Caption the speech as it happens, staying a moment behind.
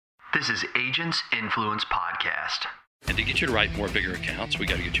This is Agents Influence Podcast. And to get you to write more bigger accounts, we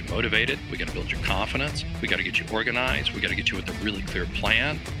got to get you motivated. We got to build your confidence. We got to get you organized. We got to get you with a really clear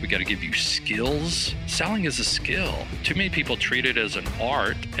plan. We got to give you skills. Selling is a skill. Too many people treat it as an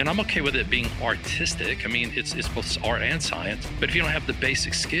art, and I'm okay with it being artistic. I mean, it's both art and science. But if you don't have the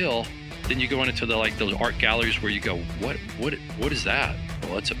basic skill, then you go into those art galleries where you go, what is that?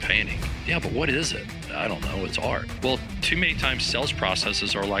 Well, it's a painting. Yeah, but what is it? I don't know. It's art. Well, too many times sales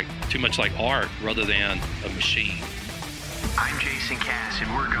processes are too much like art rather than a machine. I'm Jason Cass,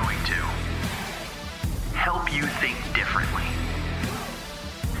 and we're going to help you think differently.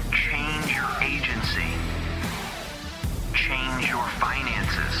 Change your agency. Change your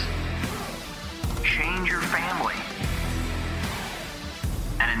finances. Change your family.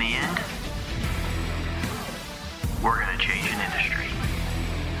 And in the end, we're going to change an industry.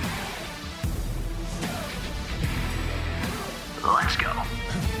 Let's go.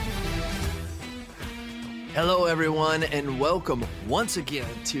 Hello, everyone, and welcome once again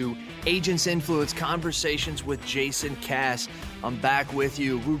to Agents Influence Conversations with Jason Cass. I'm back with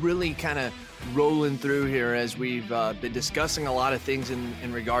you. We're really kind of rolling through here as we've been discussing a lot of things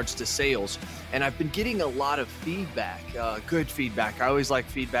in regards to sales. And I've been getting a lot of feedback, good feedback. I always like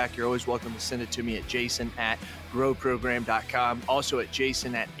feedback. You're always welcome to send it to me at jason@growprogram.com, also at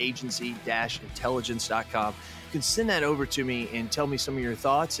jason@agency-intelligence.com. You can send that over to me and tell me some of your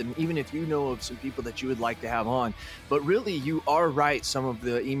thoughts, and even if you know of some people that you would like to have on. But really, you are right. Some of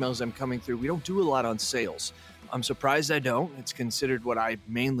the emails I'm coming through, we don't do a lot on sales. I'm surprised I don't. It's considered what I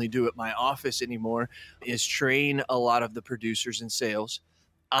mainly do at my office anymore is train a lot of the producers in sales.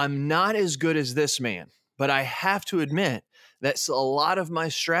 I'm not as good as this man, but I have to admit that a lot of my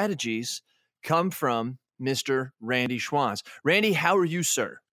strategies come from Mr. Randy Schwanz. Randy, how are you,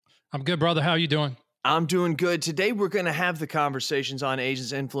 sir? I'm good, brother. How are you doing? I'm doing good. Today, we're going to have the conversations on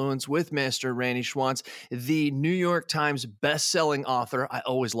Agents Influence with Mr. Randy Schwanz, the New York Times best-selling author. I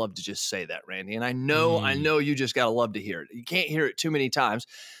always love to just say that, Randy. And I know you just got to love to hear it. You can't hear it too many times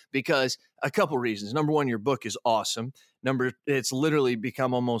because a couple reasons. Number one, your book is awesome. It's literally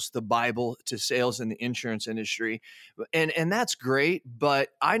become almost the Bible to sales in the insurance industry. And that's great. But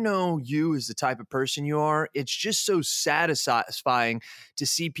I know you as the type of person you are. It's just so satisfying to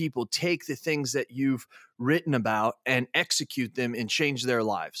see people take the things that you've written about and execute them and change their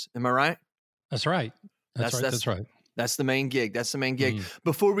lives. Am I right? That's right. That's right. That's the main gig.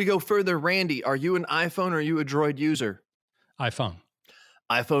 Before we go further, Randy, are you an iPhone or are you a Droid user? iPhone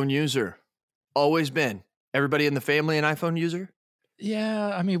user. Always been. Everybody in the family an iPhone user?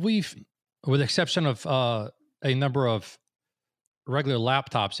 Yeah. I mean, with the exception of a number of regular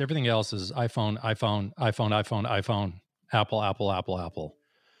laptops, everything else is iPhone, Apple.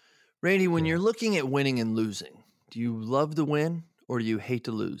 Randy, when you're looking at winning and losing, do you love to win or do you hate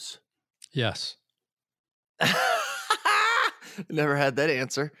to lose? Yes. Never had that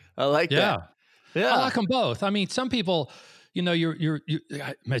answer. I like that. Yeah. I like them both. I mean, some people, I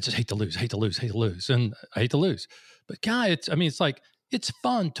just hate to lose, and I hate to lose. But guy, it's like, it's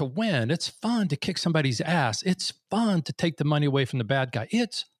fun to win. It's fun to kick somebody's ass. It's fun to take the money away from the bad guy.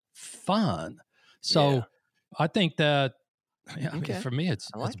 It's fun. So I think that, for me, it's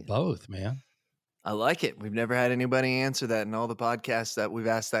both, man. I like it. We've never had anybody answer that in all the podcasts that we've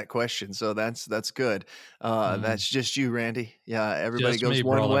asked that question. So that's good. That's just you, Randy. Yeah. Everybody just goes me,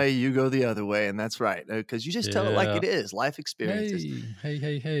 one brother. way, you go the other way. And that's right. Because you just tell it like it is. Life experiences.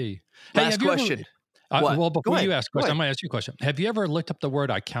 Hey. Last question. Well, before you ask a question, Go I'm going to ask you a question. Have you ever looked up the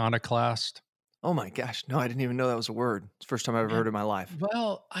word iconoclast? Oh my gosh. No, I didn't even know that was a word. It's the first time I've ever heard it in my life.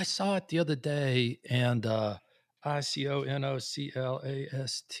 Well, I saw it the other day, and iconoclast.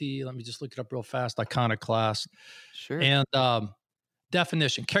 Let me just look it up real fast. Iconoclast. Sure. And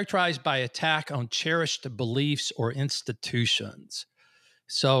definition: characterized by attack on cherished beliefs or institutions.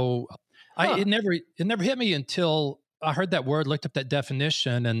 So it never hit me until I heard that word, looked up that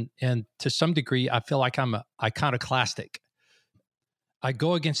definition, and to some degree, I feel like I'm iconoclastic. I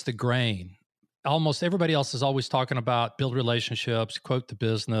go against the grain. Almost everybody else is always talking about build relationships, quote the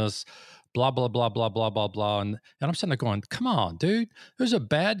business, blah, blah, blah, blah, blah, blah, blah. And I'm sitting there going, come on, dude, there's a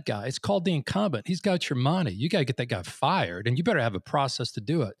bad guy. It's called the incumbent. He's got your money. You got to get that guy fired, and you better have a process to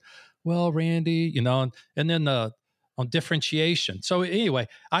do it. Well, Randy, and then on differentiation. So anyway,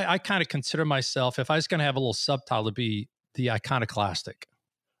 I kind of consider myself, if I was going to have a little subtitle, to be the iconoclastic.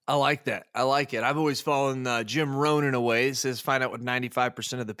 I like that. I like it. I've always followed Jim Rohn in a way. It says, find out what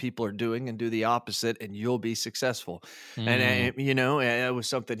 95% of the people are doing and do the opposite, and you'll be successful. And it was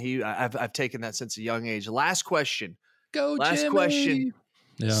something I've taken that since a young age. Last question. Last Jimmy. question.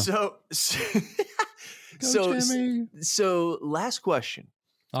 Yeah. So Jimmy. So last question.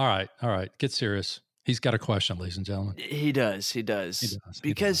 All right. Get serious. He's got a question, ladies and gentlemen. He does. He does.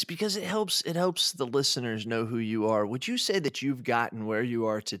 Because it helps the listeners know who you are. Would you say that you've gotten where you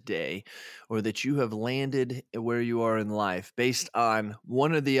are today, or that you have landed where you are in life based on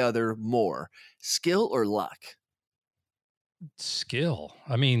one or the other more, skill or luck? Skill.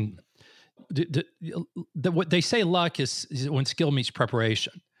 I mean, what they say luck is when skill meets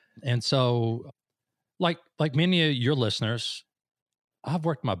preparation. And so like many of your listeners, I've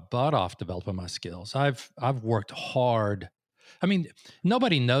worked my butt off developing my skills. I've worked hard. I mean,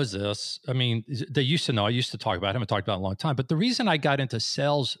 nobody knows this. I mean, they used to know. I used to talk about it. I haven't talked about it in a long time. But the reason I got into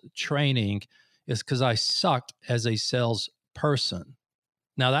sales training is because I sucked as a sales person.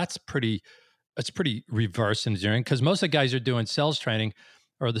 Now that's pretty reverse engineering, because most of the guys who are doing sales training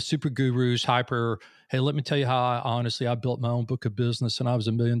are the super gurus, hyper. Hey, let me tell you how I built my own book of business and I was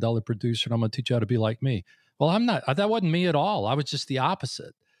 $1 million producer and I'm going to teach you how to be like me. Well, I'm not. That wasn't me at all. I was just the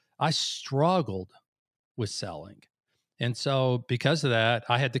opposite. I struggled with selling. And so because of that,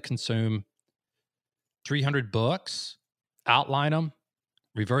 I had to consume 300 books, outline them,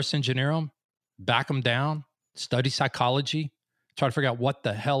 reverse engineer them, back them down, study psychology, try to figure out what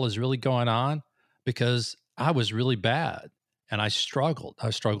the hell is really going on, because I was really bad and I struggled. I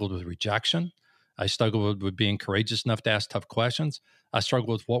struggled with rejection. I struggled with being courageous enough to ask tough questions. I struggled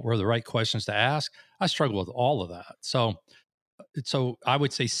with what were the right questions to ask. I struggled with all of that. So I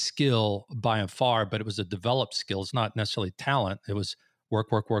would say skill by and far, but it was a developed skill. It's not necessarily talent. It was work,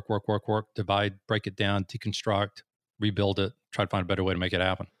 divide, break it down, deconstruct, rebuild it, try to find a better way to make it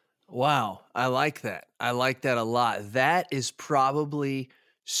happen. Wow. I like that. I like that a lot. That is probably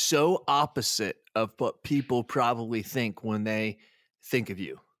so opposite of what people probably think when they think of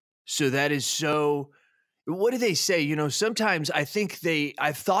you. So that is so, what do they say? You know, sometimes I think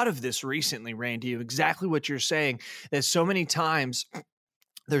I've thought of this recently, Randy, of exactly what you're saying, that so many times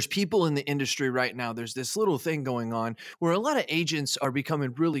there's people in the industry right now. There's this little thing going on where a lot of agents are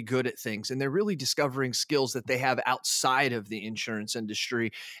becoming really good at things, and they're really discovering skills that they have outside of the insurance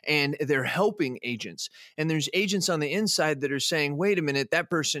industry, and they're helping agents. And there's agents on the inside that are saying, wait a minute, that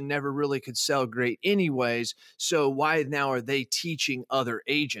person never really could sell great anyways. So why now are they teaching other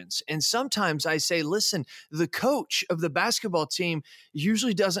agents? And sometimes I say, listen, the coach of the basketball team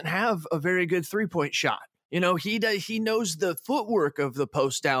usually doesn't have a very good 3-point shot. You know, he knows the footwork of the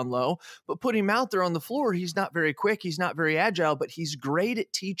post down low, but put him out there on the floor, he's not very quick, he's not very agile, but he's great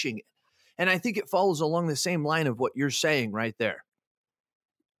at teaching it. And I think it follows along the same line of what you're saying right there.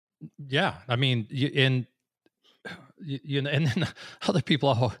 Yeah. I mean, and then other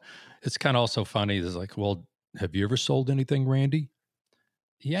people, it's kind of also funny. It's like, well, have you ever sold anything, Randy?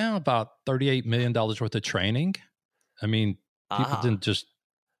 Yeah, about $38 million worth of training. I mean, people didn't just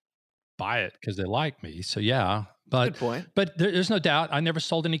buy it because they like me. So yeah, good point. But there's no doubt I never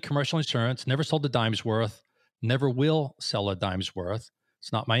sold any commercial insurance, never sold a dime's worth, never will sell a dime's worth.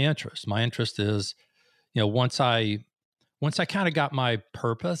 It's not my interest. My interest is, you know, once I kind of got my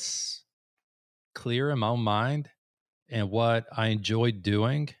purpose clear in my own mind and what I enjoyed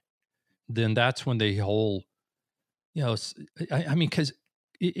doing, then that's when the whole, you know, I mean, because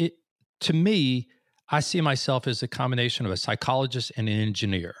it to me, I see myself as a combination of a psychologist and an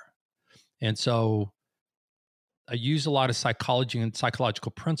engineer. And so I use a lot of psychology and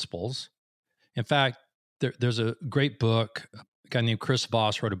psychological principles. In fact, there's a great book. A guy named Chris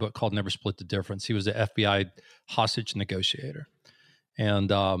Voss wrote a book called Never Split the Difference. He was an FBI hostage negotiator.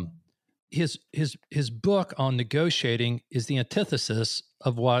 And his book on negotiating is the antithesis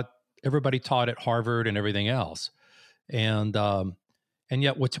of what everybody taught at Harvard and everything else. And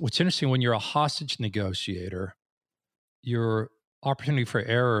yet what's interesting, when you're a hostage negotiator, your opportunity for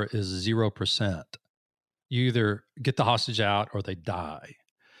error is 0%. You either get the hostage out or they die.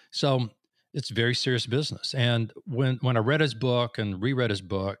 So it's very serious business. And when I read his book and reread his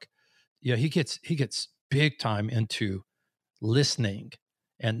book, yeah, he gets big time into listening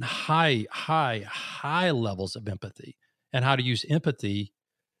and high levels of empathy, and how to use empathy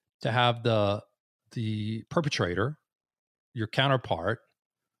to have the perpetrator, your counterpart,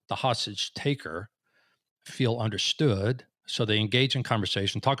 the hostage taker, feel understood. So they engage in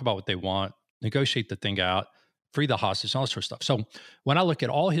conversation, talk about what they want, negotiate the thing out, free the hostage, all that sort of stuff. So when I look at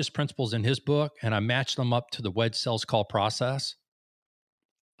all his principles in his book and I match them up to the wedge sales call process,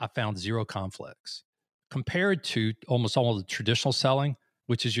 I found zero conflicts compared to almost all of the traditional selling,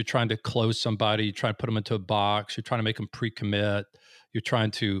 which is you're trying to close somebody, you're trying to put them into a box, you're trying to make them pre-commit, you're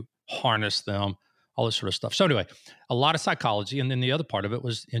trying to harness them, all this sort of stuff. So anyway, a lot of psychology. And then the other part of it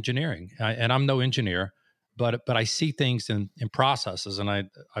was engineering. And I'm no engineer, but I see things in processes, and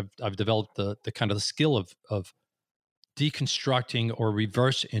I've developed the kind of the skill of deconstructing or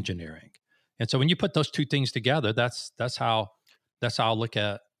reverse engineering. And so when you put those two things together, that's how I look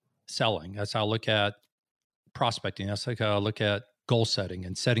at selling. That's how I look at prospecting. That's like how I look at goal setting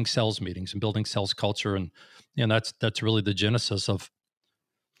and setting sales meetings and building sales culture. And that's really the genesis of.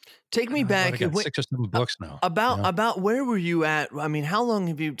 Take me back. I got 6 or 7 books now. About where were you at? I mean, how long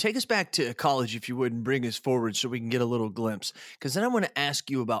have you? Take us back to college, if you would, and bring us forward so we can get a little glimpse. Because then I want to ask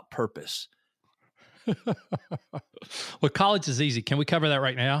you about purpose. Well, college is easy. Can we cover that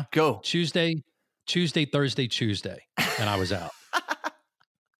right now? Go. Tuesday, Thursday, Tuesday, and I was out.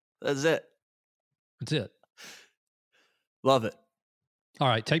 That's it. That's it. Love it. All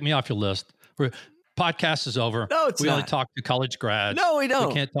right, take me off your list. Podcast is over. No, it's we not. only talk to college grads. No, we don't.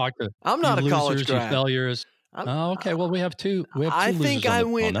 We can't talk to. I'm not a losers, college grad. You failures. Okay. Well, we have two. I think I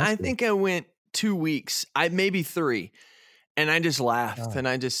went. I think I went 2 weeks. Maybe 3, and I just laughed and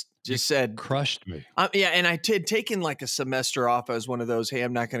I just said, crushed me. Yeah, and I had taken like a semester off as one of those. Hey,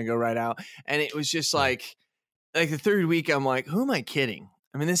 I'm not going to go right out, and it was just like the 3rd week. I'm like, who am I kidding?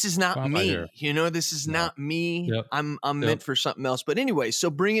 I mean, this is not me. This is not me. Yep. I'm meant for something else. But anyway, so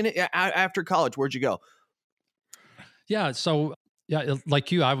bringing it after college, where'd you go? Yeah. So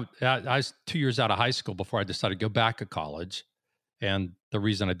like you, I was 2 years out of high school before I decided to go back to college. And the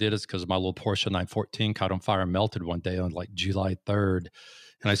reason I did is because my little Porsche 914 caught on fire and melted one day on like July 3rd.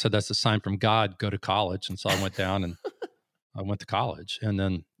 And I said, that's a sign from God, go to college. And so I went down and I went to college. And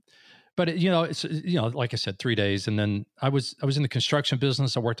then, but it's like I said, 3 days. And then I was in the construction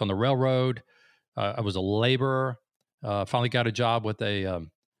business. I worked on the railroad. I was a laborer. Finally got a job with a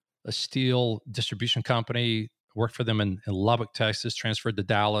steel distribution company. Worked for them in Lubbock, Texas. Transferred to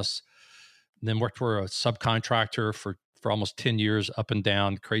Dallas. And then worked for a subcontractor for almost 10 years, up and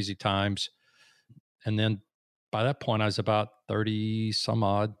down, crazy times. And then by that point, I was about 30 some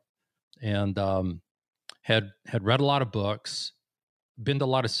odd, and had read a lot of books. Been to a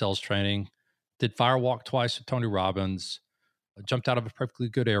lot of sales training, did Firewalk twice with Tony Robbins, jumped out of a perfectly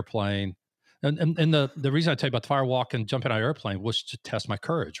good airplane. And the reason I tell you about the Firewalk and jumping out of an airplane was to test my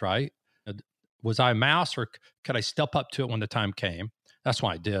courage, right? Was I a mouse, or could I step up to it when the time came? That's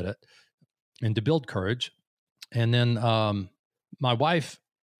why I did it, and to build courage. And then my wife,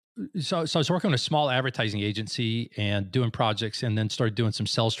 so I was working on a small advertising agency and doing projects, and then started doing some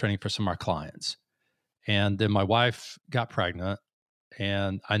sales training for some of our clients. And then my wife got pregnant,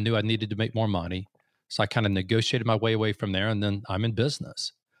 and I knew I needed to make more money. So I kind of negotiated my way away from there. And then I'm in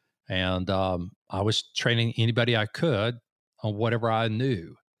business. And I was training anybody I could on whatever I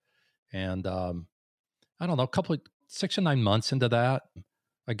knew. And I don't know, 6 or 9 months into that,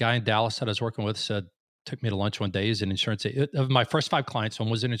 a guy in Dallas that I was working with took me to lunch one day as an insurance of my first 5 clients, one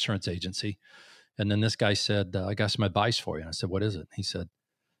was an insurance agency. And then this guy said, I got some advice for you. And I said, what is it? He said,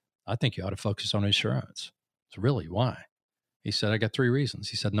 I think you ought to focus on insurance. I said, really? Why? He said, I got 3 reasons.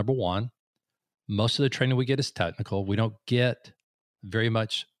 He said, number one, most of the training we get is technical. We don't get very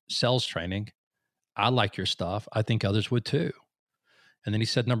much sales training. I like your stuff. I think others would too. And then he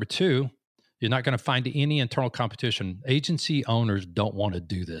said, number 2, you're not going to find any internal competition. Agency owners don't want to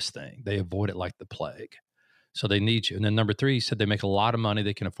do this thing. They avoid it like the plague. So they need you. And then number 3, he said, they make a lot of money.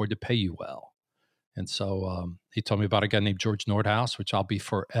 They can afford to pay you well. And so he told me about a guy named George Nordhaus, which I'll be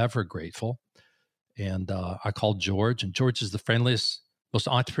forever grateful. And I called George, and George is the friendliest, most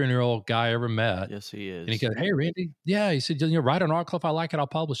entrepreneurial guy I ever met. Yes, he is. And he goes, hey, Randy. Yeah, he said, write an article. If I like it, I'll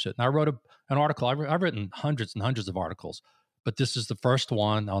publish it. And I wrote an article. I've written hundreds and hundreds of articles, but this is the first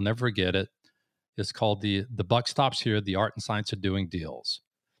one. I'll never forget it. It's called The Buck Stops Here, The Art and Science of Doing Deals.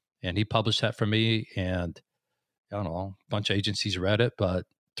 And he published that for me. And I don't know, a bunch of agencies read it, but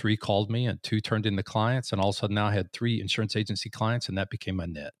 3 called me and 2 turned into clients. And all of a sudden now I had 3 insurance agency clients, and that became my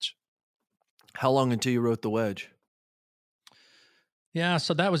niche. How long until you wrote The Wedge? Yeah,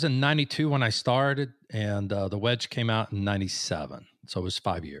 so that was in 92 when I started, and The Wedge came out in 97. So it was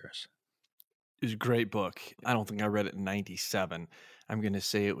 5 years. It was a great book. I don't think I read it in 97. I'm going to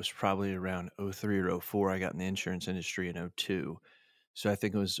say it was probably around 03 or 04. I got in the insurance industry in 02. So I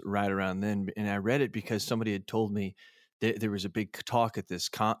think it was right around then. And I read it because somebody had told me that there was a big talk at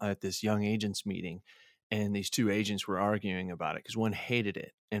this young agents meeting, and these 2 agents were arguing about it because one hated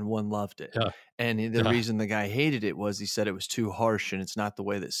it and one loved it. Yeah. And the reason the guy hated it was he said it was too harsh and it's not the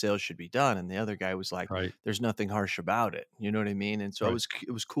way that sales should be done. And the other guy was like, right, there's nothing harsh about it. You know what I mean? And so right,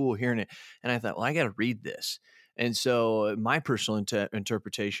 it was cool hearing it. And I thought, well, I got to read this. And so my personal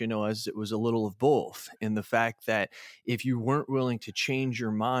interpretation was it was a little of both, in the fact that if you weren't willing to change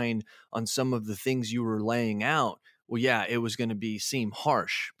your mind on some of the things you were laying out, well, yeah, it was going to seem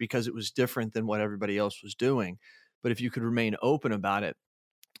harsh because it was different than what everybody else was doing. But if you could remain open about it,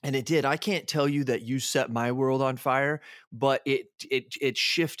 And it did. I can't tell you that you set my world on fire, but it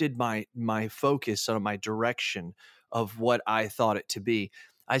shifted my focus on my direction of what I thought it to be.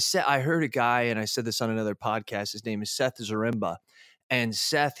 I heard a guy, and I said this on another podcast. His name is Seth Zaremba, and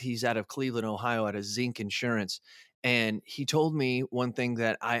Seth, he's out of Cleveland, Ohio, at a Zinc Insurance, and he told me one thing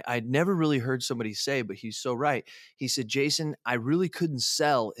that I'd never really heard somebody say, but he's so right. He said, Jason, I really couldn't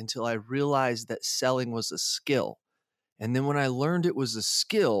sell until I realized that selling was a skill. And then when I learned it was a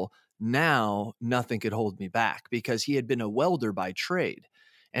skill, now nothing could hold me back, because he had been a welder by trade.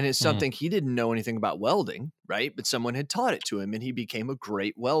 And it's something he didn't know anything about welding, right? But someone had taught it to him, and he became a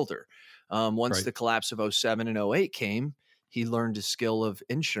great welder. Once the collapse of 07 and 08 came, he learned a skill of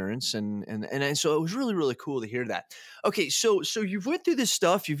insurance, and so it was really, really cool to hear that. Okay, so you've went through this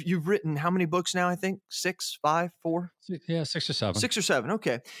stuff. You've written how many books now? I think 6, 5, 4? Yeah, 6 or 7. 6 or 7.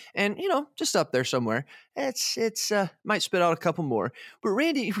 Okay, and just up there somewhere. It's might spit out a couple more. But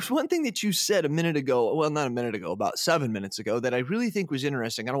Randy, it was one thing that you said a minute ago. Well, not a minute ago, about 7 minutes ago, that I really think was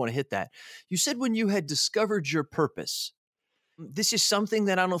interesting. I don't want to hit that. You said when you had discovered your purpose. This is something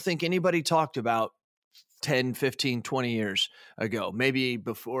that I don't think anybody talked about 10, 15, 20 years ago. Maybe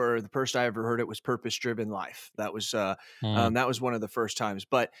before, the first I ever heard it was Purpose Driven Life. That was one of the first times.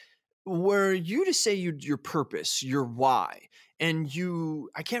 But were you to say your purpose, your why, and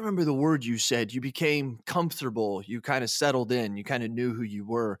I can't remember the word you said, you became comfortable, you kind of settled in, you kind of knew who you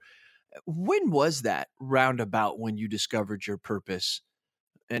were. When was that roundabout when you discovered your purpose?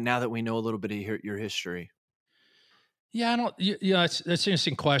 And now that we know a little bit of your history. Yeah, it's an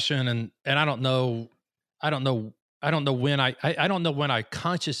interesting question. And I don't know when I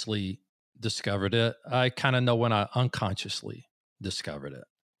consciously discovered it. I kind of know when I unconsciously discovered it.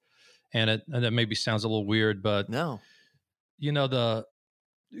 And it maybe sounds a little weird, but no, the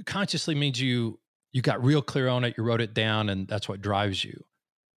consciously means you got real clear on it. You wrote it down, and that's what drives you.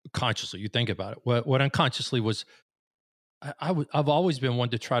 Consciously, you think about it. What unconsciously was, I've always been one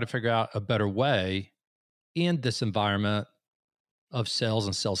to try to figure out a better way in this environment of sales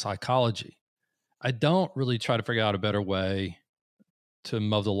and sales psychology. I don't really try to figure out a better way to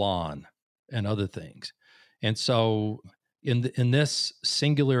mow the lawn and other things. And so in this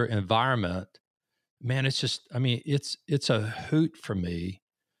singular environment, man, it's just, it's a hoot for me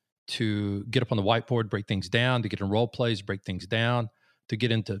to get up on the whiteboard, break things down, to get in role plays, break things down, to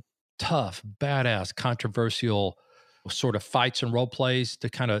get into tough, badass, controversial sort of fights and role plays, to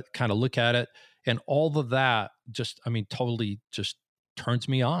kind of look at it. And all of that just, totally just turns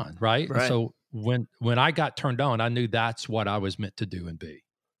me on. Right. So when I got turned on, I knew that's what I was meant to do and be.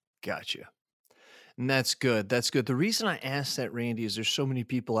 Gotcha. And that's good. That's good. The reason I asked that, Randy, is there's so many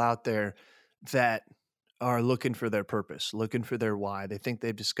people out there that are looking for their purpose, looking for their why. They think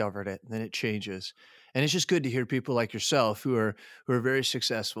they've discovered it, and then it changes. And it's just good to hear people like yourself who are very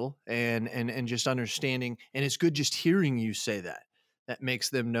successful and just understanding. And it's good just hearing you say that. That makes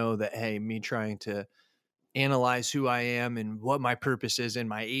them know that, hey, me trying to analyze who I am and what my purpose is in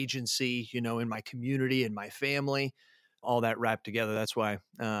my agency, in my community, in my family, all that wrapped together. That's why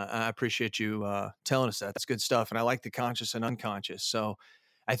I appreciate you telling us that. That's good stuff. And I like the conscious and unconscious. So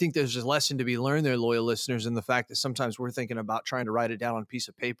I think there's a lesson to be learned there, loyal listeners, in the fact that sometimes we're thinking about trying to write it down on a piece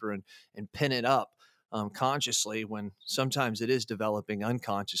of paper and pin it up consciously, when sometimes it is developing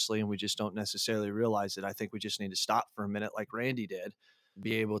unconsciously and we just don't necessarily realize it. I think we just need to stop for a minute, like Randy did,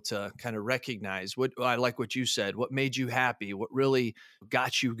 be able to kind of recognize I like what you said, what made you happy, what really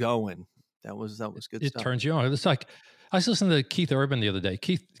got you going. That was good stuff. It turns you on. It's like, I was listening to Keith Urban the other day.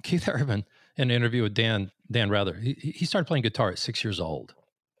 Keith Urban, in an interview with Dan Rather, he started playing guitar at 6 years old.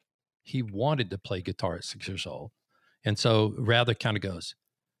 He wanted to play guitar at 6 years old. And so Rather kind of goes,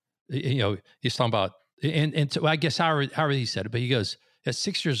 he's talking about, and so I guess however he said it, but he goes, at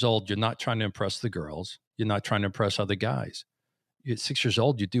 6 years old, you're not trying to impress the girls. You're not trying to impress other guys. At 6 years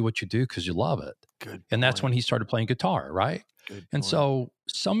old, you do what you do because you love it. Good. And that's when he started playing guitar, right? Good. And so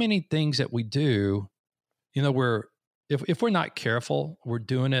many things that we do, if we're not careful, we're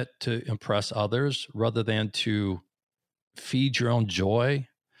doing it to impress others rather than to feed your own joy.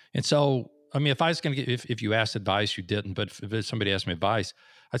 And so, if I was going to get, if you asked advice, you didn't, but if somebody asked me advice,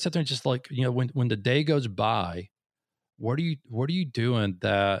 I'd sit there and just like, when the day goes by, what are you doing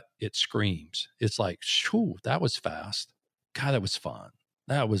that it screams? It's like, shoo, that was fast. God, that was fun.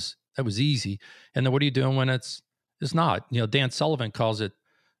 That was easy. And then what are you doing when it's not? Dan Sullivan calls it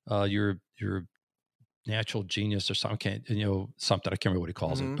your natural genius or something. Something, I can't remember what he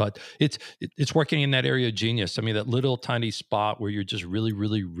calls it, but it's working in that area of genius. That little tiny spot where you're just really,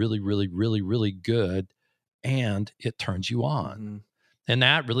 really, really, really, really, really good, and it turns you on. Mm-hmm. And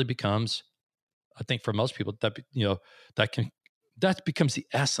that really becomes, I think for most people, that that becomes the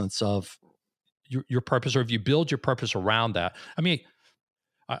essence of your purpose, or if you build your purpose around that. I mean,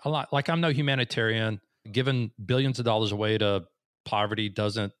 I'm no humanitarian. Giving billions of dollars away to poverty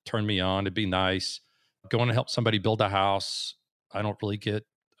doesn't turn me on. It'd be nice. Going to help somebody build a house, I don't really get,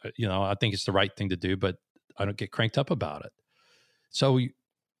 I think it's the right thing to do, but I don't get cranked up about it. So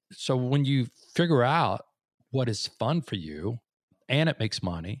when you figure out what is fun for you, and it makes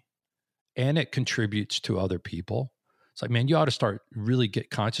money, and it contributes to other people, it's like, man, you ought to start really get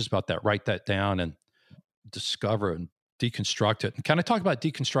conscious about that, write that down, and discover and deconstruct it. And kind of talk about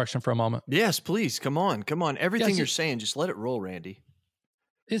deconstruction for a moment. Yes, please. Come on. Everything you're saying, just let it roll, Randy.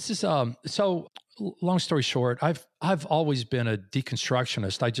 This is so long story short, I've always been a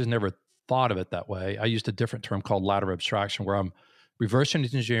deconstructionist. I just never thought of it that way. I used a different term called ladder abstraction, where I'm reverse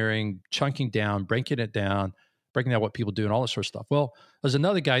engineering, chunking down, breaking down what people do and all that sort of stuff. Well, there's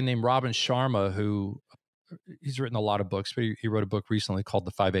another guy named Robin Sharma who he's written a lot of books, but he wrote a book recently called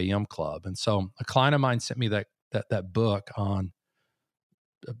The 5 a.m. Club. And so a client of mine sent me that book on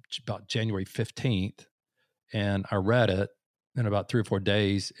about January 15th, and I read it in about 3 or 4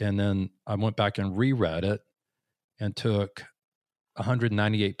 days. And then I went back and reread it and took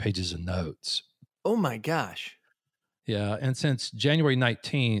 198 pages of notes. Oh my gosh. Yeah. And since January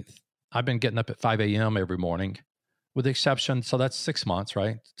 19th, I've been getting up at 5 a.m. every morning, with the exception. So that's 6 months,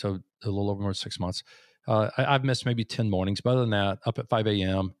 right? So a little over more than 6 months. I've missed maybe 10 mornings, but other than that, up at 5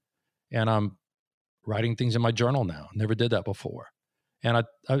 a.m. and I'm writing things in my journal now. Never did that before. And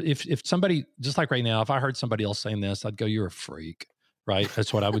if somebody, just like right now, if I heard somebody else saying this, I'd go, "You're a freak," right?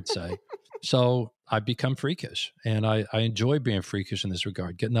 That's what I would say. So I've become freakish, and I enjoy being freakish in this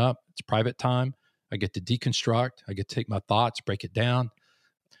regard. Getting up, it's private time. I get to deconstruct. I get to take my thoughts, break it down.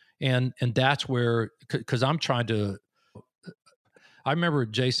 And that's where, because I'm trying to, I remember,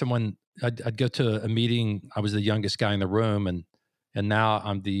 Jason, when I'd go to a meeting, I was the youngest guy in the room, and now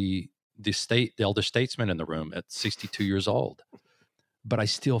I'm the elder statesman in the room at 62 years old. But I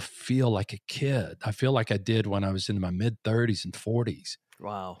still feel like a kid. I feel like I did when I was in my mid 30s and 40s.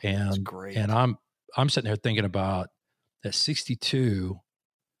 Wow, and that's great. And I'm sitting there thinking about, at 62,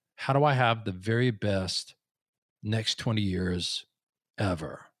 how do I have the very best next 20 years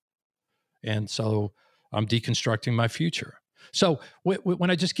ever? And so I'm deconstructing my future. So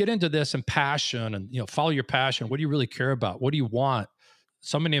when I just get into this and passion, and follow your passion, what do you really care about? What do you want?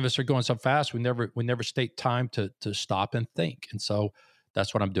 So many of us are going so fast, we never take time to stop and think. And so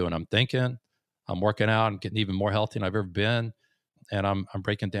that's what I'm doing. I'm thinking, I'm working out, I'm getting even more healthy than I've ever been, and I'm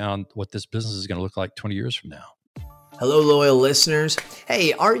breaking down what this business is going to look like 20 years from now. Hello, loyal listeners.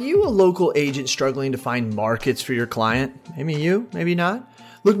 Hey, are you a local agent struggling to find markets for your client? Maybe you, maybe not.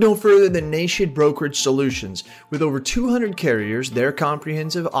 Look no further than Nation Brokerage Solutions. With over 200 carriers, their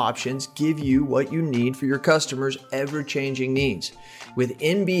comprehensive options give you what you need for your customers' ever-changing needs. With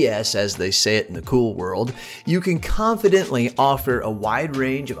NBS, as they say it in the cool world, you can confidently offer a wide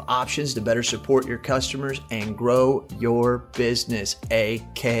range of options to better support your customers and grow your business,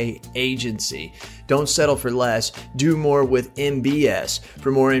 AK Agency. Don't settle for less. Do more with NBS. For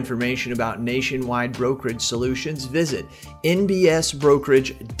more information about nationwide brokerage solutions, visit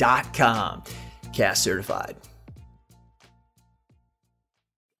nbsbrokerage.com. CAS certified.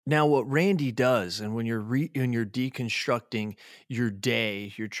 Now, what Randy does, and when you're deconstructing your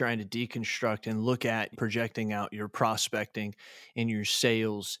day, you're trying to deconstruct and look at projecting out your prospecting and your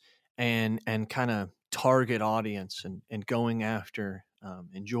sales, and kind of target audience and going after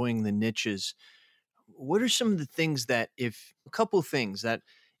enjoying the niches. What are some of the things a couple things that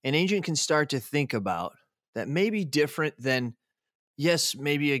an agent can start to think about that may be different than, yes,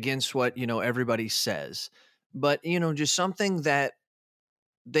 maybe against what everybody says, but just something that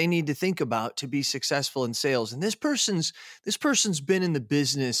they need to think about to be successful in sales? And this person's been in the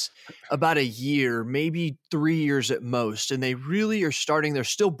business about a year, maybe 3 years at most, and they really are starting. They're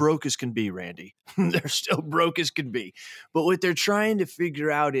still broke as can be, Randy. They're still broke as can be. But what they're trying to figure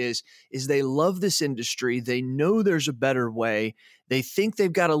out is they love this industry. They know there's a better way. They think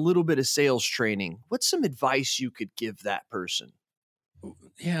they've got a little bit of sales training. What's some advice you could give that person?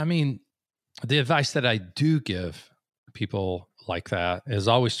 Yeah, I mean, the advice that I do give people like that is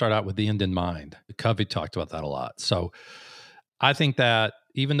always start out with the end in mind. Covey talked about that a lot. So I think that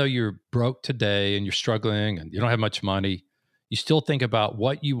even though you're broke today and you're struggling and you don't have much money, you still think about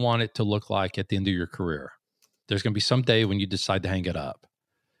what you want it to look like at the end of your career. There's going to be some day when you decide to hang it up,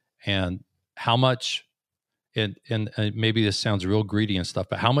 and how much, and maybe this sounds real greedy and stuff,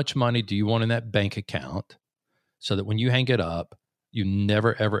 but how much money do you want in that bank account so that when you hang it up, you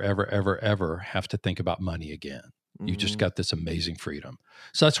never, ever, ever, ever, ever have to think about money again? You just got this amazing freedom.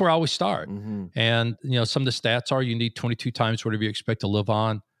 So that's where I always start. And, some of the stats are you need 22 times whatever you expect to live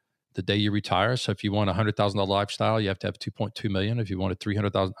on the day you retire. So if you want a $100,000 lifestyle, you have to have 2.2 million. If you want a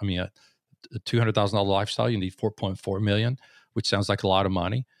 $200,000 lifestyle, you need 4.4 million, which sounds like a lot of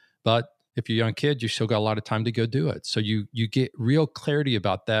money. But if you're a young kid, you still got a lot of time to go do it. So you get real clarity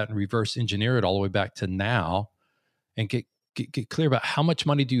about that and reverse engineer it all the way back to now and get clear about how much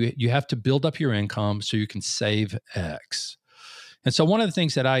money do you have to build up your income so you can save X. And so one of the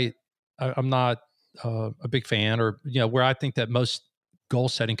things that I'm not a big fan, or where I think that most goal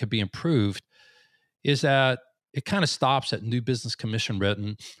setting could be improved, is that it kind of stops at new business commission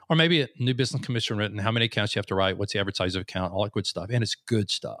written, or maybe at new business commission written, how many accounts you have to write, what's the average size of account, all that good stuff. And it's good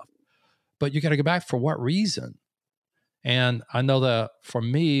stuff. But you got to go back for what reason? And I know that for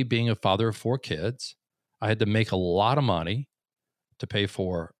me, being a father of 4 kids, I had to make a lot of money to pay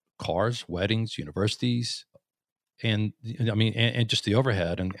for cars, weddings, universities, and just the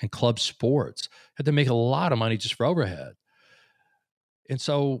overhead and club sports. Had to make a lot of money just for overhead. And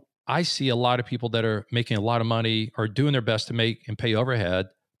so I see a lot of people that are making a lot of money or doing their best to make and pay overhead,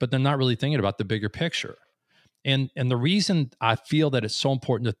 but they're not really thinking about the bigger picture. And the reason I feel that it's so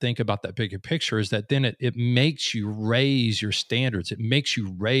important to think about that bigger picture is that then it makes you raise your standards. It makes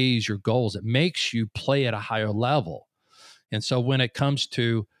you raise your goals. It makes you play at a higher level. And so when it comes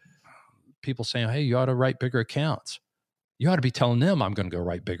to people saying, hey, you ought to write bigger accounts, you ought to be telling them, I'm going to go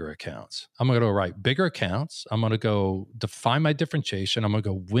write bigger accounts. I'm going to go write bigger accounts. I'm going to go define my differentiation. I'm going to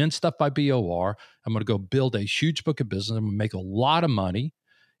go win stuff by BOR. I'm going to go build a huge book of business. I'm going to make a lot of money.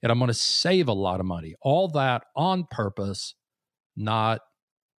 And I'm going to save a lot of money. All that on purpose, not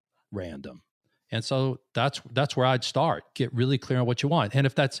random. And so that's where I'd start. Get really clear on what you want. And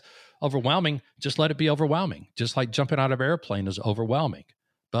if that's overwhelming, just let it be overwhelming. Just like jumping out of an airplane is overwhelming.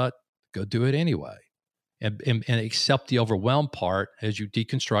 But go do it anyway. And accept the overwhelmed part as you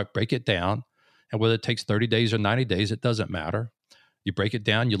deconstruct, break it down. And whether it takes 30 days or 90 days, it doesn't matter. You break it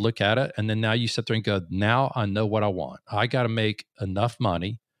down, you look at it, and then now you sit there and go, now I know what I want. I got to make enough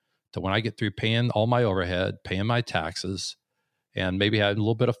money to when I get through paying all my overhead, paying my taxes, and maybe having a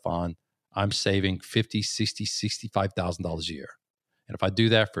little bit of fun, I'm saving $50,000, $60,000, $65,000 a year. And if I do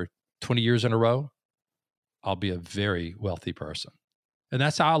that for 20 years in a row, I'll be a very wealthy person. And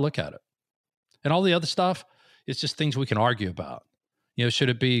that's how I look at it. And all the other stuff, it's just things we can argue about. Should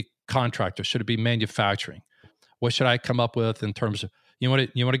it be contractor? Should it be manufacturing? What should I come up with in terms of, you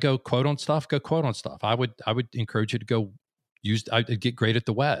want to go quote on stuff? Go quote on stuff. I would encourage you to go get great at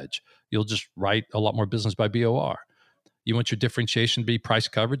the wedge. You'll just write a lot more business by BOR. You want your differentiation to be price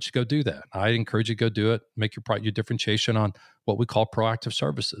coverage? Go do that. I encourage you to go do it. Make your differentiation on what we call proactive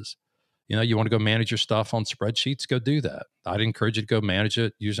services. You want to go manage your stuff on spreadsheets? Go do that. I'd encourage you to go manage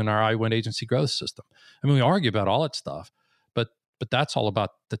it using our iWin agency growth system. I mean, we argue about all that stuff, but that's all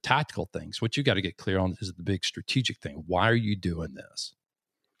about the tactical things. What you got to get clear on is the big strategic thing. Why are you doing this?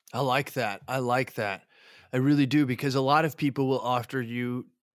 I like that. I really do, because a lot of people will offer you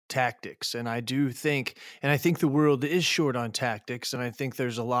tactics. And I think the world is short on tactics. And I think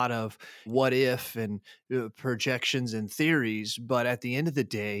there's a lot of what if and projections and theories. But at the end of the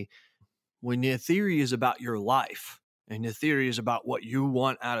day, when your theory is about your life and your theory is about what you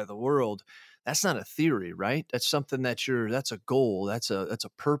want out of the world, that's not a theory, right? That's something that's a goal. That's a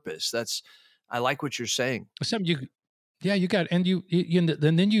purpose. I like what you're saying. Something you got, and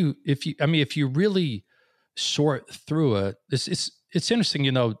if you really sort through it, it's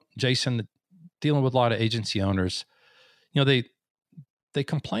interesting, Jason, dealing with a lot of agency owners, they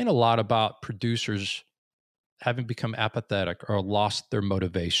complain a lot about producers having become apathetic or lost their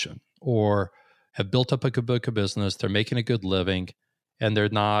motivation, or have built up a good book of business. They're making a good living, and they're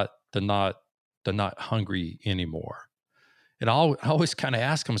not hungry anymore. And I always kind of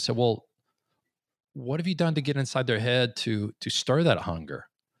ask them, I say, well, what have you done to get inside their head to stir that hunger?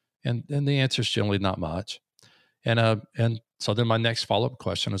 And the answer is generally not much. And so then my next follow-up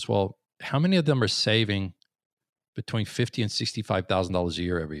question is, well, how many of them are saving between $50,000 and $65,000 a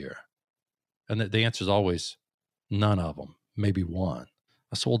year every year? And the answer is always none of them, maybe one.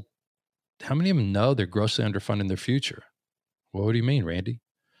 I said, well, how many of them know they're grossly underfunding their future? Well, what do you mean, Randy?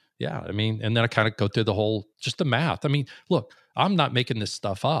 Yeah, and then I kind of go through just the math. Look, I'm not making this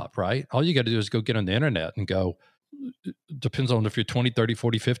stuff up, right? All you got to do is go get on the internet and go, depends on if you're 20, 30,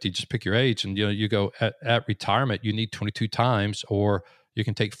 40, 50, just pick your age. And, you go at retirement, you need 22 times, or you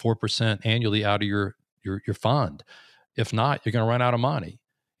can take 4% annually out of your fund. If not, you're going to run out of money.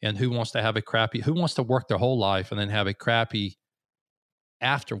 And who wants to work their whole life and then have a crappy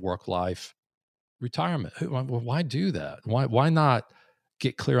after work life retirement? Why do that? Why not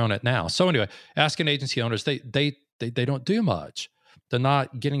get clear on it now? So anyway, asking agency owners, they they don't do much. They're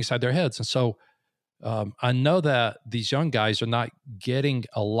not getting inside their heads. And so I know that these young guys are not getting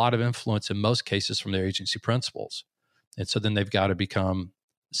a lot of influence in most cases from their agency principals. And so then they've got to become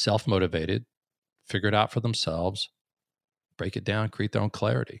self-motivated, figure it out for themselves, break it down, create their own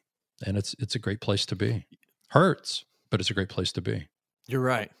clarity. And it's a great place to be. Hurts, but it's a great place to be. You're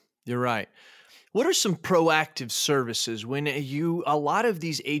right. You're right. What are some proactive services when a lot of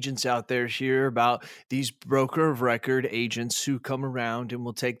these agents out there hear about these broker of record agents who come around and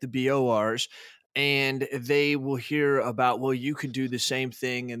will take the BORs, and they will hear about, well, you can do the same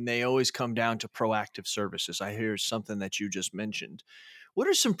thing. And they always come down to proactive services. I hear something that you just mentioned. What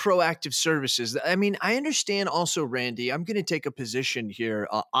are some proactive services? I mean, I understand also, Randy, I'm going to take a position here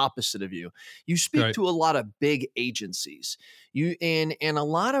opposite of you. You speak to a lot of big agencies. And a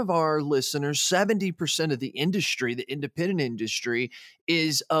lot of our listeners, 70% of the industry, the independent industry,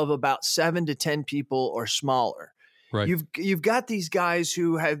 is of about 7 to 10 people or smaller. Right. You've got these guys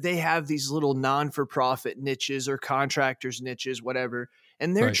who have these little non-for-profit niches or contractors niches, whatever.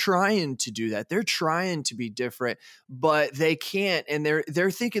 And they're trying to do that. They're trying to be different, but they can't. And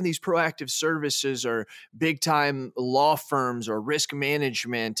they're thinking these proactive services are big time law firms or risk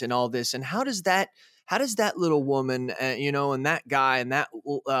management and all this. And how does that little woman, and that guy and that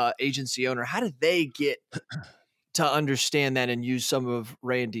agency owner, how do they get to understand that and use some of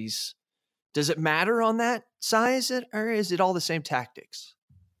Randy's? Does it matter on that side, or is it all the same tactics?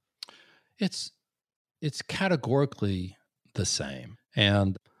 It's categorically the same.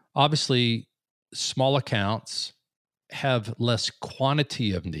 And obviously, small accounts have less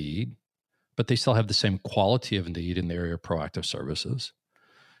quantity of need, but they still have the same quality of need in the area of proactive services.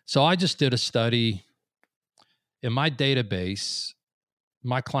 So I just did a study. In my database,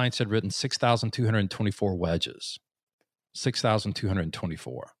 my clients had written 6,224 wedges,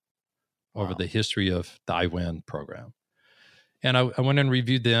 6,224 over the history of the iWin program. And I went and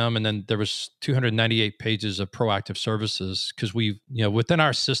reviewed them, and then there was 298 pages of proactive services because within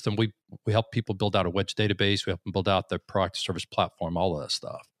our system, we help people build out a wedge database. We help them build out their proactive service platform, all of that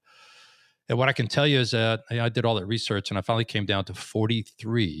stuff. And what I can tell you is that I did all that research, and I finally came down to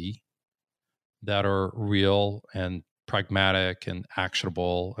 43 that are real and pragmatic and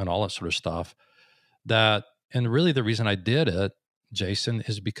actionable and all that sort of stuff. And really the reason I did it, Jason,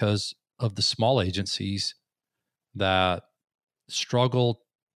 is because of the small agencies that struggle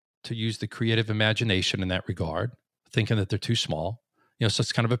to use the creative imagination in that regard, thinking that they're too small. So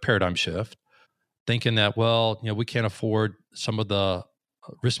it's kind of a paradigm shift, thinking that, we can't afford some of the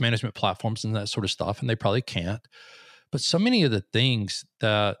risk management platforms and that sort of stuff, and they probably can't. But so many of the things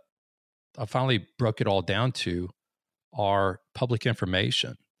that I finally broke it all down to are public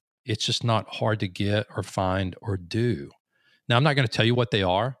information. It's just not hard to get or find or do. Now, I'm not going to tell you what they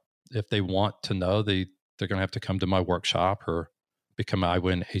are. If they want to know, they're going to have to come to my workshop or become an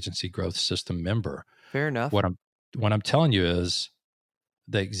iWin Agency Growth System member. Fair enough. What I'm telling you is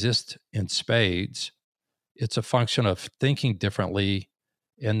they exist in spades. It's a function of thinking differently,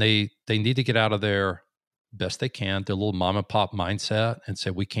 and they need to get out of their best they can, their little mom and pop mindset, and say,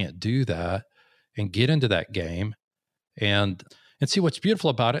 we can't do that, and get into that game and see what's beautiful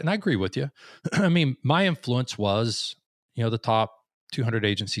about it. And I agree with you. I mean, my influence was, the top 200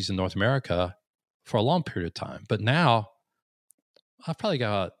 agencies in North America for a long period of time. But now I've probably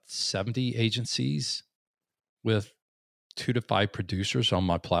got 70 agencies with 2 to 5 producers on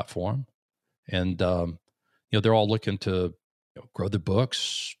my platform. And, they're all looking to grow their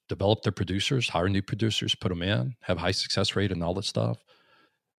books, develop their producers, hire new producers, put them in, have high success rate and all that stuff,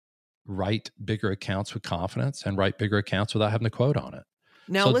 write bigger accounts with confidence, and write bigger accounts without having to quote on it.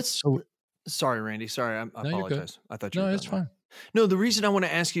 Now sorry, Randy. Sorry, I apologize. I thought you were it's fine. No, the reason I want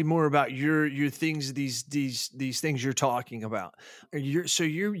to ask you more about your things, these things you're talking about.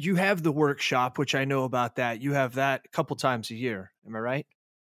 You have the workshop, which I know about that. You have that a couple times a year. Am I right?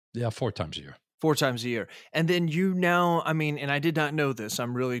 Yeah, 4 times a year. 4 times a year. And then you now, and I did not know this.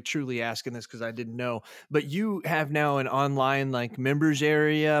 I'm really truly asking this because I didn't know, but you have now an online members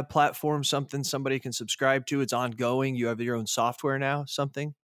area platform, something somebody can subscribe to. It's ongoing. You have your own software now,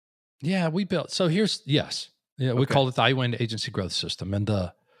 something? Yeah, we built. So yes. Yeah, we call it the iWin Agency Growth System. And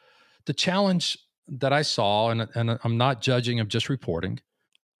the challenge that I saw, and I'm not judging, I'm just reporting,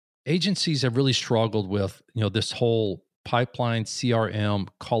 agencies have really struggled with, this whole pipeline, CRM,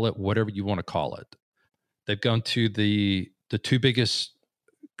 call it whatever you want to call it. They've gone to the 2 biggest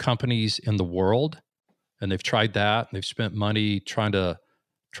companies in the world, and they've tried that, and they've spent money trying to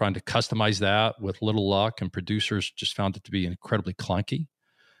customize that with little luck, and producers just found it to be incredibly clunky.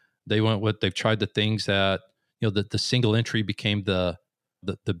 They've tried the things that, the single entry became the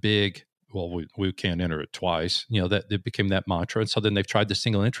big well, we can't enter it twice. That it became that mantra. And so then they've tried the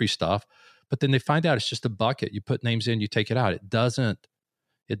single entry stuff, but then they find out it's just a bucket. You put names in, you take it out. It doesn't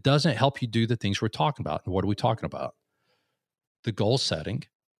help you do the things we're talking about. And what are we talking about? The goal setting.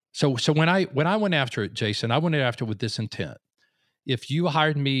 So when I went after it, Jason, I went after it with this intent. If you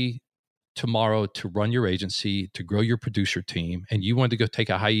hired me tomorrow to run your agency, to grow your producer team, and you wanted to go take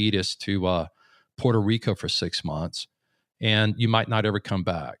a hiatus to Puerto Rico for 6 months, and you might not ever come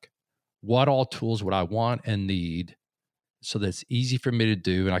back, what all tools would I want and need so that it's easy for me to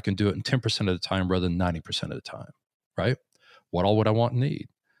do and I can do it in 10% of the time rather than 90% of the time, right? What all would I want and need?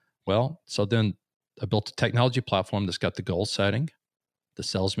 Well, so then I built a technology platform that's got the goal setting, the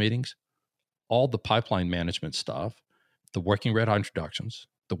sales meetings, all the pipeline management stuff, the working red hot introductions,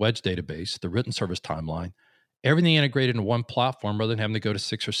 the wedge database, the written service timeline, everything integrated in one platform rather than having to go to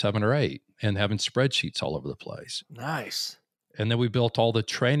 6 or 7 or 8 and having spreadsheets all over the place. Nice. And then we built all the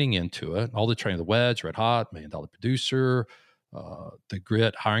training into it, all the training, the wedge, red hot, $1 Million Producer, the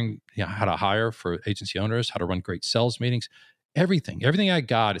grit, hiring, how to hire for agency owners, how to run great sales meetings, everything I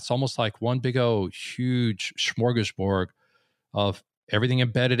got. It's almost like one big old huge smorgasbord of everything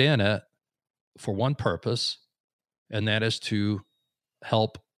embedded in it for one purpose, and that is to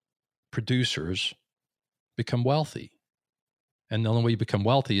help producers become wealthy. And the only way you become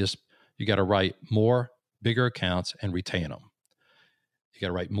wealthy is you got to write more, bigger accounts and retain them. You got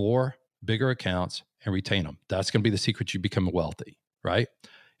to write more, bigger accounts and retain them. That's going to be the secret you become wealthy, right?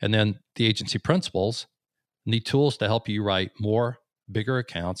 And then the agency principals need tools to help you write more, bigger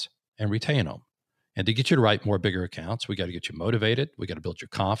accounts and retain them. And to get you to write more, bigger accounts, we got to get you motivated. We got to build your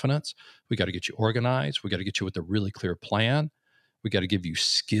confidence. We got to get you organized. We got to get you with a really clear plan. We got to give you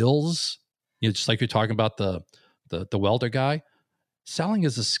skills. Just like you're talking about the welder guy. Selling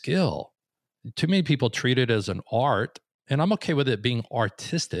is a skill. Too many people treat it as an art, and I'm okay with it being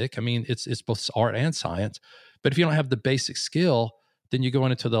artistic. I mean, it's both art and science. But if you don't have the basic skill, then you go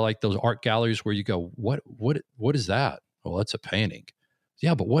into those art galleries where you go, what is that? Well, it's a painting.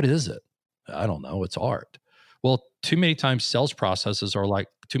 Yeah, but what is it? I don't know. It's art. Well, too many times sales processes are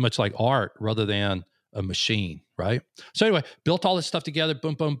too much like art rather than a machine, right? So anyway, built all this stuff together.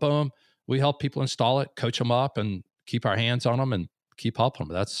 Boom, boom, boom. We help people install it, coach them up, and keep our hands on them and keep helping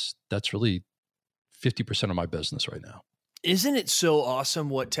them. That's really 50% of my business right now. Isn't it so awesome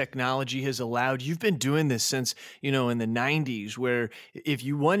what technology has allowed? You've been doing this since, in the 90s, where if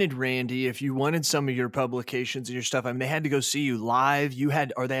you wanted Randy, if you wanted some of your publications and your stuff, I mean, they had to go see you live. They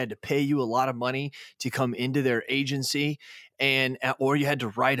had to pay you a lot of money to come into their agency, or you had to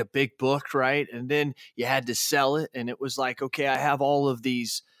write a big book, right? And then you had to sell it. And it was like, okay, I have all of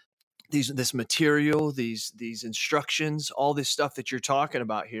this material, these instructions, all this stuff that you're talking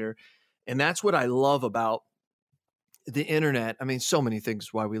about here. And that's what I love about the internet. I mean, so many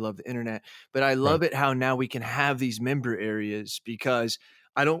things why we love the internet, but I love it how now we can have these member areas, because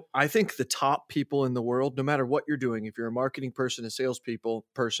I think the top people in the world, no matter what you're doing, if you're a marketing person, a salespeople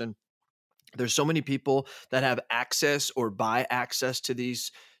person, there's so many people that have access or buy access to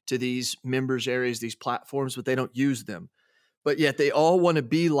these members areas, these platforms, but they don't use them. But yet they all want to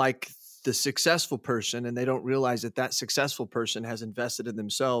be like the successful person, and they don't realize that successful person has invested in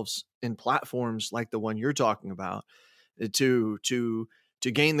themselves in platforms like the one you're talking about to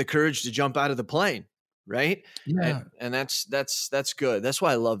gain the courage to jump out of the plane, right? Yeah. And that's good. That's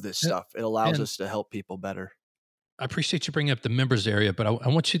why I love this stuff. It allows us to help people better. I appreciate you bringing up the members area, but I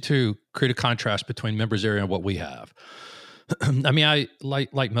want you to create a contrast between members area and what we have. I mean, I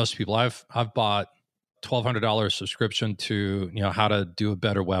like most people, I've bought $1,200 subscription to, how to do a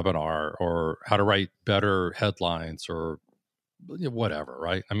better webinar or how to write better headlines or whatever,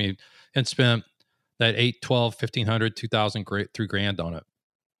 right? I mean, and spent that $800, $1,200, $1,500, $2,000, $3,000 on it.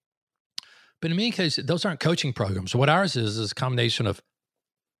 But in many cases, those aren't coaching programs. What ours is a combination of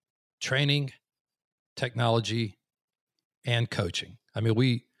training, technology, and coaching. I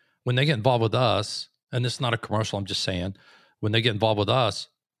mean, when they get involved with us, and this is not a commercial, I'm just saying, when they get involved with us,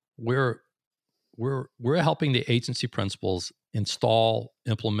 we're helping the agency principals install,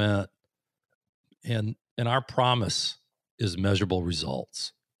 implement, and our promise is measurable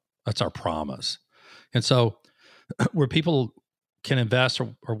results. That's our promise. And so where people can invest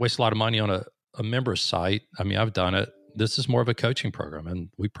or waste a lot of money on a member's site, I mean, I've done it. This is more of a coaching program, and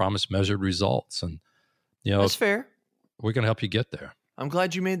we promise measured results. And, that's fair. We're going to help you get there. I'm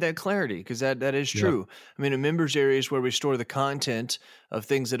glad you made that clarity, because that is true. Yeah. I mean, a members area is where we store the content of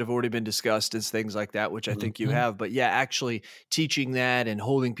things that have already been discussed as things like that, which I think you have. But yeah, actually teaching that and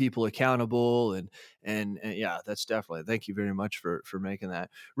holding people accountable and yeah, that's definitely. Thank you very much for making that.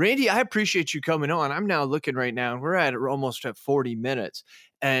 Randy, I appreciate you coming on. I'm now looking right now, and we're almost at 40 minutes.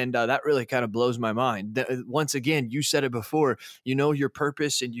 And that really kind of blows my mind. Once again, you said it before, you know your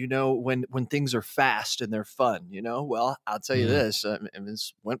purpose, and you know when things are fast and they're fun, well, I'll tell you this,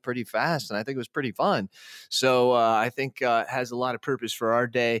 this went pretty fast and I think it was pretty fun. So I think it has a lot of purpose for our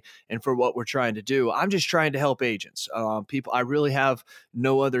day and for what we're trying to do. I'm just trying to help agents. People, I really have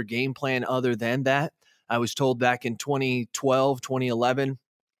no other game plan other than that. I was told back in 2012, 2011,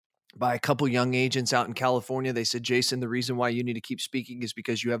 by a couple young agents out in California. They said, Jason, the reason why you need to keep speaking is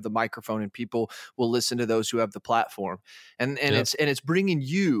because you have the microphone and people will listen to those who have the platform. And it's bringing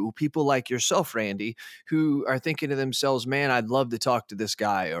you people like yourself, Randy, who are thinking to themselves, man, I'd love to talk to this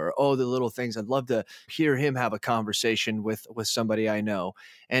guy, or, oh, the little things. I'd love to hear him have a conversation with somebody I know.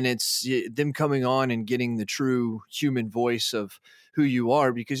 And it's them coming on and getting the true human voice of who you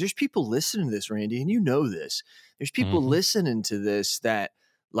are, because there's people listening to this, Randy, and you know this. There's people listening to this that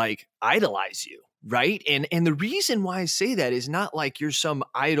like idolize you, right? And the reason why I say that is not like you're some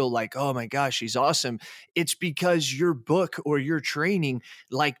idol, like, oh my gosh, he's awesome. It's because your book or your training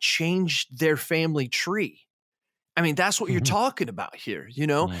like changed their family tree. I mean, that's what you're talking about here,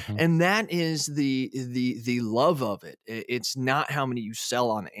 and that is the love of it. It's not how many you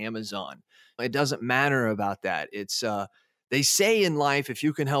sell on Amazon. It doesn't matter about that. It's, they say in life, if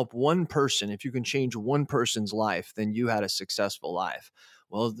you can help one person, if you can change one person's life, then you had a successful life.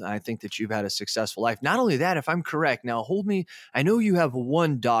 Well, I think that you've had a successful life. Not only that, if I'm correct, now hold me, I know you have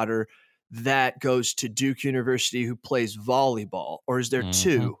one daughter that goes to Duke University who plays volleyball, or is there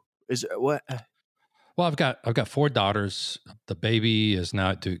two? Is there, what? Well, I've got 4 daughters. The baby is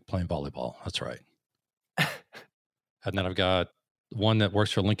now at Duke playing volleyball. That's right. And then I've got one that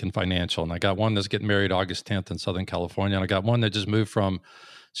works for Lincoln Financial, and I got one that's getting married August 10th in Southern California, and I got one that just moved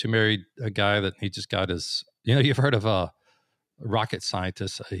she married a guy that he just got his, you've heard of a rocket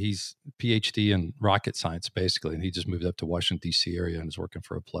scientist. He's PhD in rocket science, basically, and he just moved up to Washington, D.C. area and is working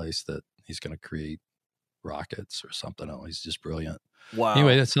for a place that he's going to create rockets or something. Oh, he's just brilliant. Wow.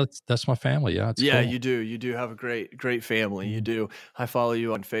 Anyway, that's my family. Yeah. Yeah, cool. You do have a great family. You do. I follow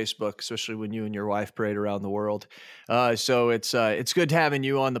you on Facebook, especially when you and your wife parade around the world. So it's good having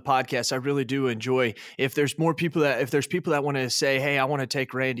you on the podcast. I really do enjoy. If there's people that want to say, hey, I want to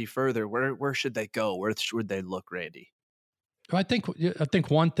take Randy further, where should they go? Where should they look, Randy? I think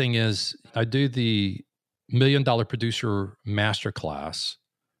one thing is I do the $1 Million Producer Masterclass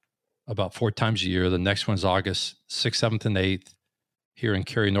about 4 times a year. The next one's August 6th, 7th, and 8th here in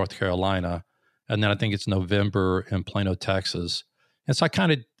Cary, North Carolina. And then I think it's November in Plano, Texas. And so I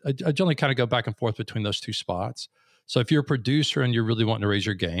generally kind of go back and forth between those 2 spots. So if you're a producer and you're really wanting to raise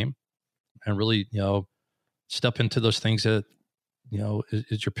your game and really, step into those things that,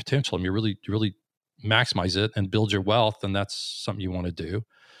 is your potential, and you really maximize it and build your wealth, then that's something you want to do.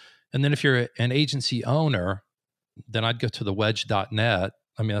 And then if you're an agency owner, then I'd go to thewedge.net.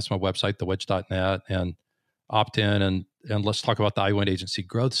 I mean, that's my website, thewedge.net, and opt in and let's talk about the iWin Agency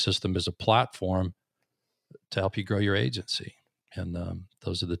Growth System as a platform to help you grow your agency. And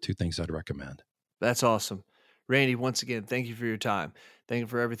those are the 2 things I'd recommend. That's awesome. Randy, once again, thank you for your time. Thank you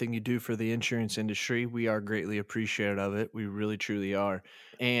for everything you do for the insurance industry. We are greatly appreciative of it. We really, truly are.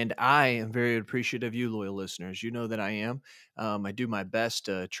 And I am very appreciative of you, loyal listeners. You know that I am. I do my best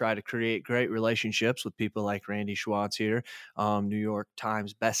to try to create great relationships with people like Randy Schwantz here, New York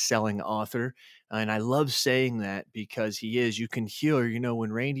Times best-selling author. And I love saying that because he is. You can hear,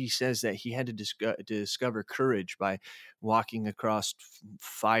 when Randy says that he had to discover courage by walking across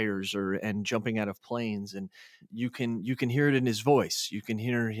fires and jumping out of planes, and you can hear it in his voice. You can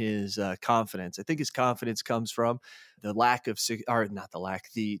hear his confidence. I think his confidence comes from the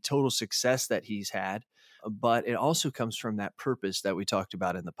the total success that he's had, but it also comes from that purpose that we talked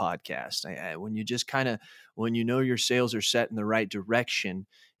about in the podcast. When you know your sails are set in the right direction,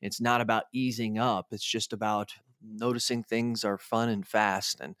 it's not about easing up. It's just about noticing things are fun and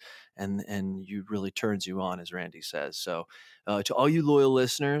fast, and you really turns you on, as Randy says. So to all you loyal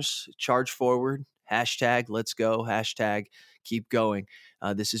listeners, charge forward, hashtag let's go, hashtag keep going.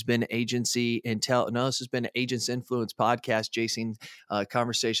 This has been Agents Influence podcast. Jason,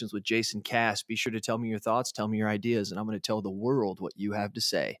 conversations with Jason Cass. Be sure to tell me your thoughts, tell me your ideas, and I'm going to tell the world what you have to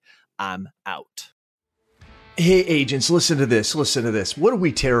say. I'm out. Hey, agents, listen to this. What are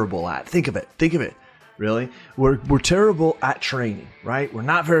we terrible at? Think of it. Really? We're terrible at training, right? We're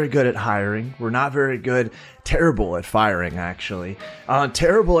not very good at hiring. We're not very good, terrible at firing, actually.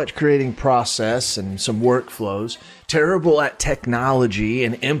 Terrible at creating process and some workflows. Terrible at technology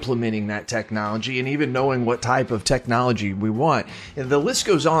and implementing that technology and even knowing what type of technology we want. And the list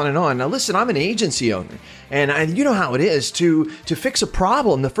goes on and on. Now, listen, I'm an agency owner, and you know how it is. To fix a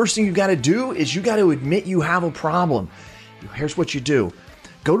problem, the first thing you got to do is you got to admit you have a problem. Here's what you do.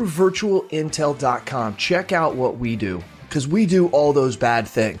 Go to virtualintel.com. Check out what we do, because we do all those bad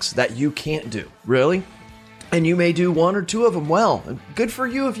things that you can't do. Really? And you may do one or two of them well. Good for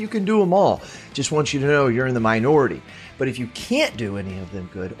you if you can do them all. Just want you to know you're in the minority. But if you can't do any of them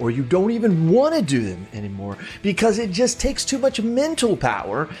good, or you don't even want to do them anymore because it just takes too much mental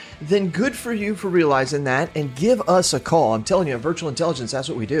power, then good for you for realizing that, and give us a call. I'm telling you, at Virtual Intelligence, that's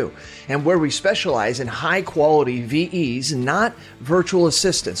what we do. And where we specialize in high quality VEs, not virtual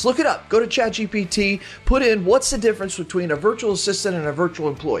assistants. Look it up. Go to ChatGPT, put in what's the difference between a virtual assistant and a virtual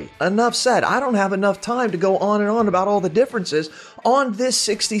employee. Enough said. I don't have enough time to go on and on about all the differences on this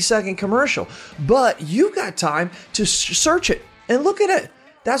 60-second commercial. But you got time to search it and look at it.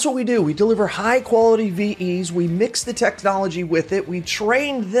 That's what we do. We deliver high quality VEs. We mix the technology with it. We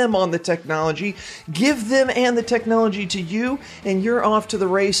train them on the technology, give them and the technology to you, and you're off to the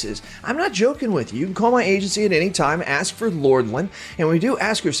races. I'm not joking with you. You can call my agency at any time, ask for Lordland, and we do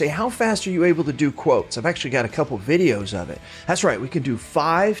ask her, say, how fast are you able to do quotes? I've actually got a couple videos of it. That's right. We can do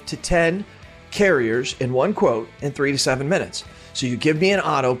 5 to 10 carriers in one quote in 3 to 7 minutes. So you give me an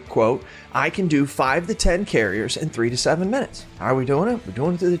auto quote, I can do 5 to 10 carriers in 3 to 7 minutes. How are we doing it? We're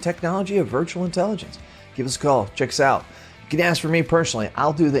doing it through the technology of virtual intelligence. Give us a call. Check us out. You can ask for me personally.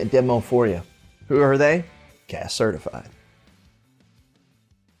 I'll do the demo for you. Who are they? CAS certified.